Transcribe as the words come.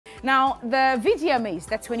Now, the VGMAs,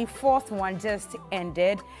 the 24th one just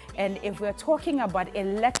ended. And if we're talking about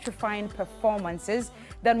electrifying performances,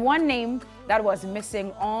 then one name that was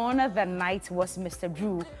missing on the night was Mr.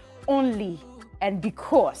 Drew, only and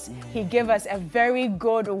because he gave us a very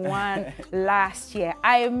good one last year.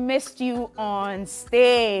 I missed you on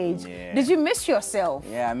stage. Yeah. Did you miss yourself?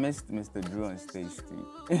 Yeah, I missed Mr. Drew on stage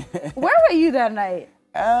too. Where were you that night?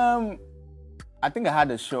 I think I had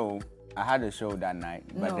a show. I had a show that night,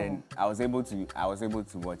 but then I was able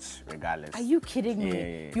to watch regardless. Are you kidding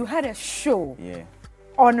me? Yeah. You had a show. Yeah.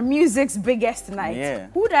 On music's biggest night. Yeah.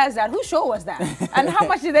 Who does that? Whose show was that? And how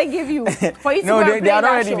much did they give you for you to No, go and they play had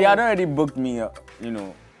that already show? they had already booked me, a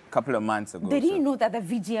couple of months ago. They didn't know that the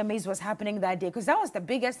VGMAs was happening that day because that was the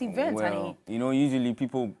biggest event, well, honey. usually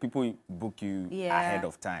people book you ahead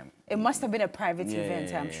of time. It must have been a private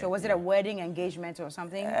event, I'm sure. Was it a wedding, engagement, or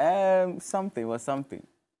something? Something.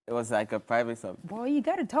 It was like a private something. Boy, you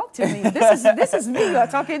got to talk to me. This is me you're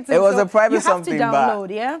talking to. It was so a private you have something, to download,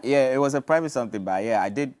 but yeah? Yeah, it was a private something, but yeah,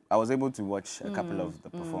 I was able to watch a couple of the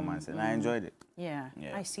performances and I enjoyed it. Yeah,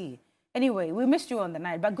 I see. Anyway, we missed you on the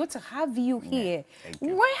night, but good to have you here. Thank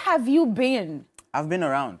you. Where have you been? I've been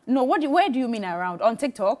around. No, where do you mean around? On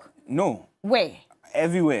TikTok? No. Where?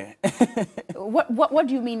 Everywhere. What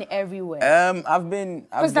do you mean everywhere? I've been.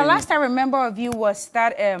 Because the last I remember of you was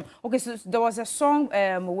that okay, so there was a song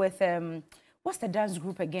with what's the dance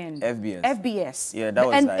group again? FBS. FBS. Yeah, that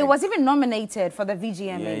was and like, it was even nominated for the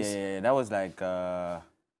VGMAs. Yeah. That was like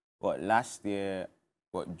last year?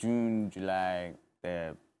 June, July?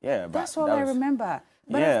 Yeah. That's all I remember.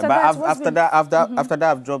 But after that,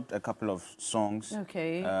 I've dropped a couple of songs.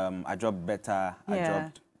 Okay. I dropped Better. I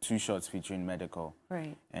dropped 2 shots featuring Medical.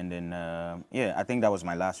 Right. And then, I think that was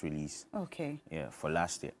my last release. Okay. Yeah, for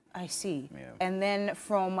last year. I see. Yeah. And then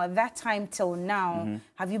from that time till now,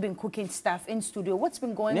 have you been cooking stuff in studio? What's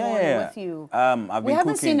been going on with you? We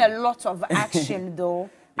haven't seen a lot of action though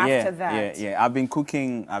after that. Yeah. I've been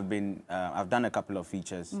cooking. I've done a couple of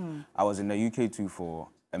features. I was in the UK too for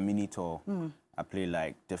a mini tour. I played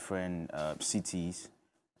like different cities.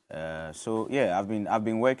 So yeah, I've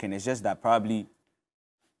been working. It's just that probably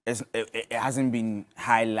it hasn't been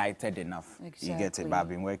highlighted enough. Exactly. You get it, but I've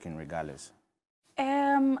been working regardless.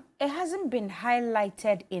 It hasn't been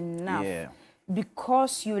highlighted enough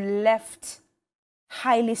because you left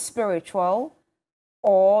highly spiritual,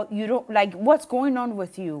 or you don't like what's going on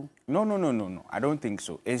with you? No. I don't think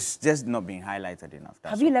so. It's just not being highlighted enough.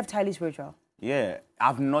 Have you left highly spiritual? Yeah,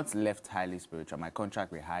 I've not left highly spiritual. My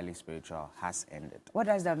contract with highly spiritual has ended. What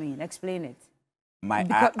does that mean? Explain it.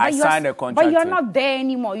 I signed a contract. But you're not there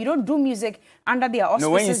anymore. You don't do music under their auspices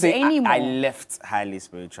no, when you say anymore. I left highly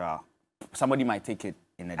spiritual, somebody might take it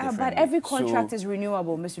in a different but way. every contract is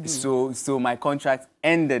renewable, Mr. Drew. So my contract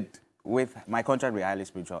ended with highly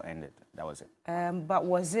spiritual ended. That was it. But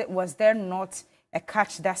was there not a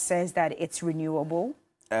catch that says that it's renewable?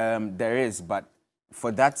 There is, but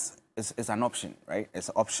for that it's an option, right?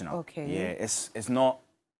 It's optional. Okay. Yeah, it's not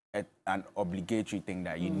an obligatory thing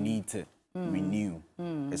that you need to renew.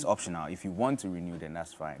 It's optional. If you want to renew, then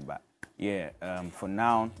that's fine. But yeah, for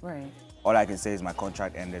now, all I can say is my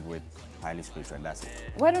contract ended with highly spiritual, and that's it.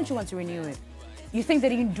 Why don't you want to renew it? You think they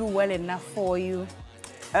didn't do well enough for you?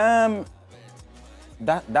 That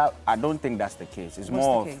I don't think that's the case. It's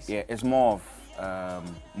more of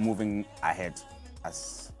moving ahead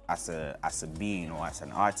as a being or as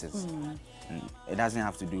an artist. And it doesn't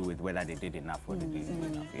have to do with whether they did enough or they didn't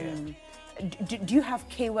enough. Yeah. Do you have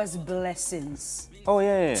Kewa's blessings? Oh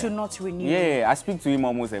yeah. To not renew? Yeah, I speak to him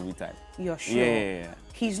almost every time. You're sure? Yeah.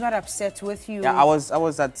 He's not upset with you? Yeah, I was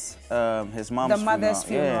at his mom's funeral. The mother's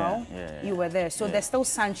funeral? Yeah. You were there. So there's still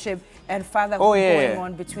sonship and fatherhood going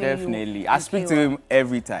on between definitely. you I speak to him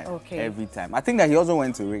every time. Okay. Every time. I think that he also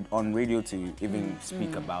went on radio to even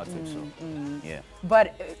speak about it. So, yeah.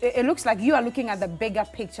 But it looks like you are looking at the bigger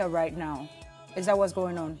picture right now. Is that what's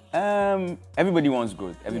going on? Everybody wants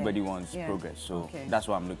growth. Everybody wants progress. So that's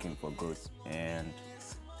why I'm looking for growth. And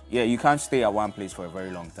yeah, you can't stay at one place for a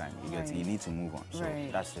very long time. You need to move on. So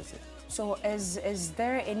that's just it. So is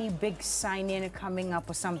there any big signing coming up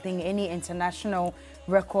or something? Any international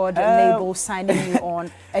record label signing you on,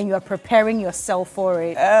 and you are preparing yourself for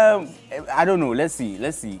it? I don't know. Let's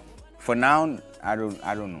see. For now, I don't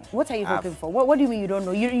know. What are you hoping for? What do you mean you don't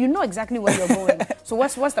know? You know exactly where you're going. So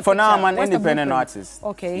what's the For picture? now, I'm an independent artist.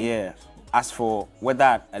 Okay. Yeah. As for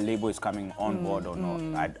whether a label is coming on board or not,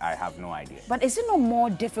 I have no idea. But is it not more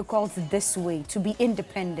difficult this way, to be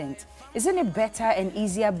independent? Isn't it better and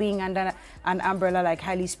easier being under an umbrella like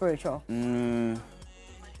highly spiritual?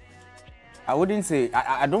 I wouldn't say.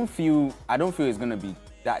 I don't feel it's gonna be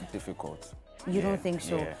that difficult. You don't think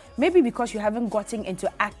so? Yeah. Maybe because you haven't gotten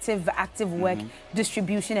into active work,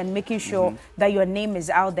 distribution, and making sure that your name is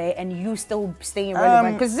out there and you still staying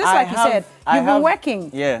relevant. Because just like you said, you've been working,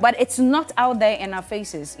 but it's not out there in our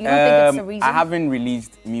faces. You don't think it's a reason? I haven't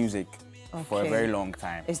released music for a very long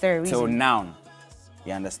time. Is there a reason? Till now.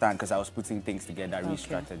 You understand? Because I was putting things together,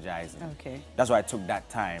 re-strategizing. Okay. That's why I took that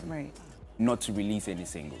time. Right. Not to release any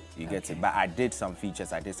single, you get it? But I did some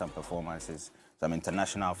features, I did some performances, some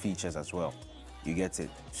international features as well, you get it?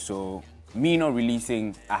 So, me not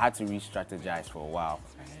releasing, I had to re-strategize for a while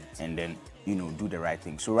and then, you know, do the right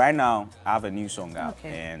thing. So right now, I have a new song out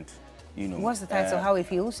and, you know. What's the title, How It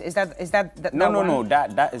Feels? Is that No,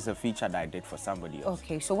 that is a feature that I did for somebody else.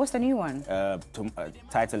 Okay, so what's the new one?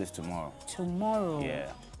 Title is Tomorrow. Tomorrow?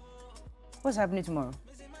 Yeah. What's happening tomorrow?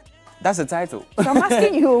 That's the title. So I'm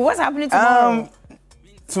asking you, what's happening tomorrow?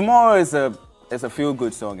 Tomorrow is a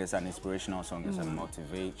feel-good song. It's an inspirational song. It's a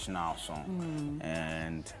motivational song.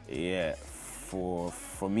 And yeah, for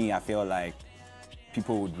me, I feel like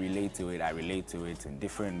people would relate to it. I relate to it in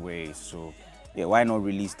different ways. So yeah, why not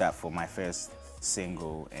release that for my first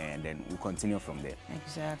single and then we'll continue from there.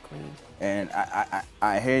 Exactly. And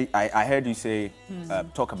I heard you say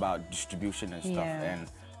talk about distribution and stuff. And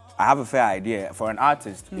I have a fair idea. For an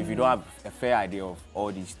artist, if you don't have a fair idea of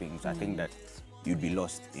all these things, I think that you'd be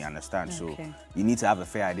lost, you understand? So you need to have a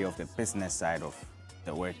fair idea of the business side of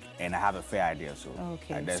the work, and I have a fair idea. So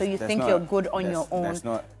so you think you're good on your own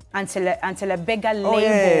until a bigger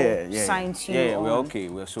label signs you Yeah, on. we're okay.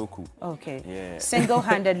 We're so cool. Okay. Yeah.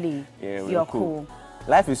 Single-handedly, you're cool.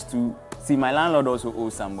 Life is too... See, my landlord also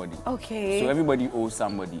owes somebody. Okay. So everybody owes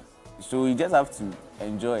somebody. So you just have to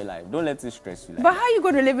enjoy life. Don't let it stress you. But how are you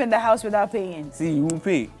going to live in the house without paying? See, you will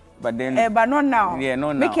pay. But then... but not now. Yeah,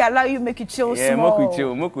 not now. Make it allow you, make you chill small. Yeah, make you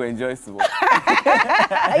chill. Make you enjoy small.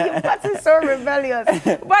 You've gotten so rebellious.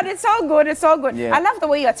 But it's all good. It's all good. Yeah. I love the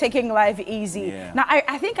way you're taking life easy. Yeah. Now,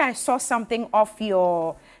 I think I saw something off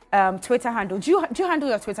your Twitter handle. Do you handle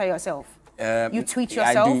your Twitter yourself? You tweet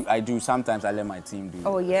yourself? I do. Sometimes I let my team do it.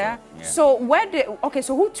 Oh, yeah? So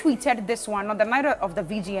So who tweeted this one? On the night of the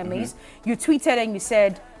VGMAs, you tweeted and you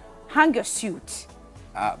said, hang your suit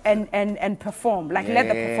and perform. Like, let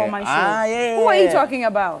the performance show. Who are you talking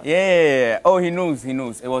about? Yeah. Oh, he knows.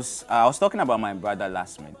 It was, I was talking about my brother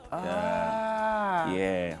last minute.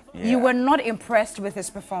 Yeah. You were not impressed with his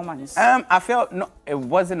performance? I felt, no, it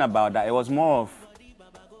wasn't about that. It was more of,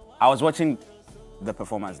 I was watching the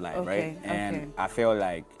performance live, right? And I felt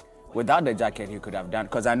like without the jacket he could have done,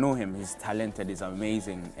 because I know him, he's talented, he's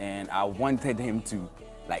amazing, and I wanted him to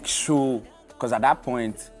like show, because at that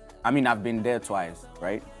point, I mean, I've been there twice,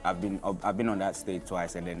 right? I've been on that stage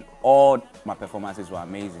twice, and then all my performances were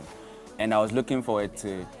amazing, and I was looking forward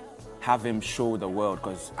to have him show the world,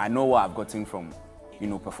 because I know what I've gotten from, you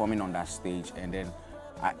know, performing on that stage. And then,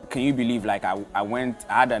 can you believe, like, I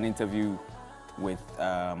had an interview with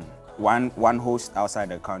one host outside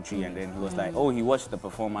the country, and then he was like, oh, he watched the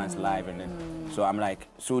performance live, and then so I'm like,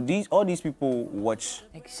 so all these people watch,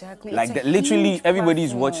 exactly, like literally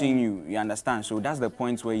everybody's watching you understand? So that's the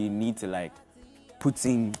point where you need to like put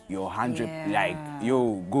in your 100, like,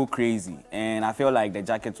 yo, go crazy. And I feel like the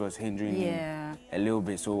jacket was hindering me a little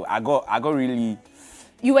bit, so I got really...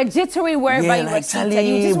 You were jittery wherever you were seated.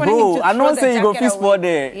 You just wanted him to I don't say you go feel away. sport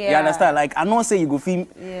there. You understand? Like, I don't say you go feel...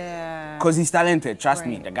 Yeah. Because he's talented. Trust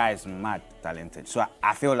me, the guy is mad talented. So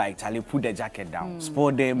I feel like Charlie put the jacket down.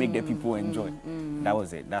 Sport there, make the people enjoy. That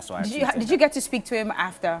was it. That's why Did you get to speak to him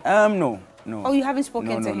after? No. Oh, you haven't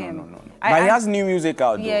spoken to him? No. But he has new music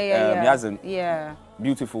out, though. Yeah. He has a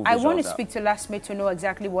beautiful visuals I want to out. speak to Last Mate to know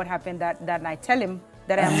exactly what happened that night. Tell him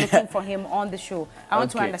that I am looking for him on the show. I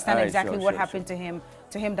want to understand exactly what happened to him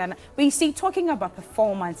that night. But you see, talking about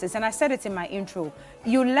performances, and I said it in my intro,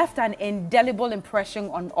 you left an indelible impression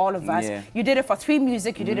on all of us. Yeah. You did it for 3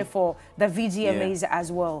 Music, you did it for the VGMAs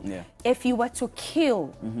as well. Yeah. If you were to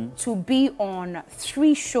kill to be on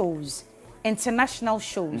 3 shows, international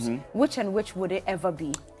shows, which and which would it ever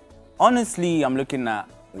be? Honestly, I'm looking at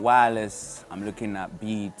Wireless, I'm looking at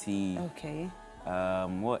BET. Okay.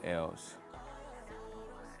 What else?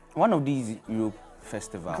 One of these Europe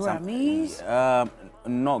festivals. Grammys?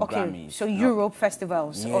 Not Grammys. So Europe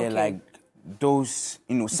festivals. Yeah, like those,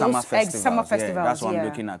 you know, summer festivals. Summer festivals. Yeah, that's what I'm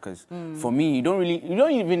looking at. Because for me, you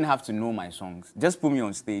don't even have to know my songs. Just put me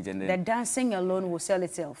on stage and then. The dancing alone will sell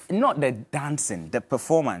itself. Not the dancing, the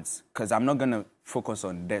performance. Because I'm not gonna focus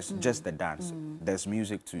on just the dance. There's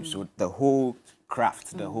music too. So the whole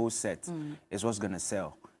craft, the whole set is what's gonna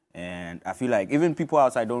sell. And I feel like even people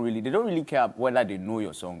outside don't really care whether they know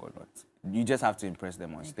your song or not. You just have to impress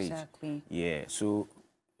them on stage. Exactly. Yeah, so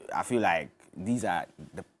I feel like these are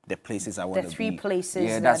the places I want to be. The 3 places.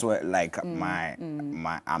 Yeah, that's what like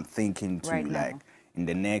I'm thinking to right like now. in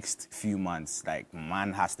the next few months, like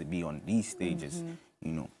man has to be on these stages,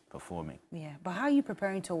 you know, performing. Yeah, but how are you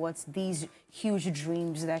preparing towards these huge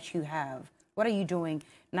dreams that you have? What are you doing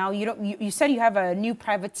now? You said you have a new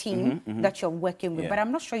private team that you're working with, but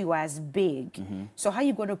I'm not sure you are as big. So how are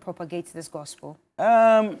you going to propagate this gospel?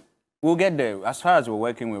 We'll get there. As far as we're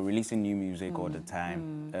working, we're releasing new music all the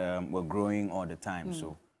time. We're growing all the time,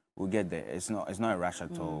 so we'll get there. It's not a rush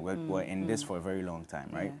at all. We're in this for a very long time,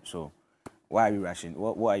 right? Yeah. So why are you rushing?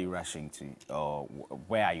 What are you rushing to? Or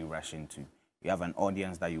where are you rushing to? You have an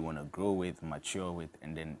audience that you want to grow with, mature with,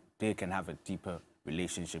 and then they can have a deeper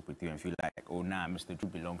relationship with you and feel like, oh, nah, Mr. Drew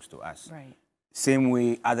belongs to us. Right. Same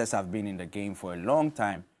way others have been in the game for a long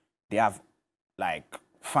time. They have like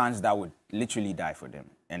fans that would literally die for them.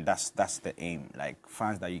 And that's the aim. Like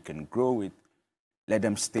fans that you can grow with, let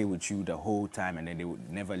them stay with you the whole time and then they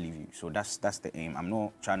would never leave you. So that's the aim. I'm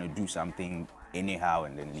not trying to do something anyhow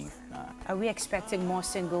and then leave. Nah. Are we expecting more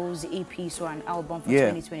singles, EPs, or an album for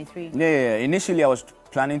 2023? Yeah. Initially I was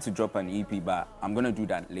planning to drop an EP, but I'm gonna do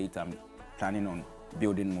that later. I'm planning on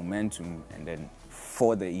building momentum, and then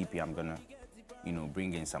for the EP I'm gonna, you know,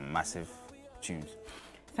 bring in some massive tunes.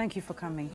 Thank you for coming.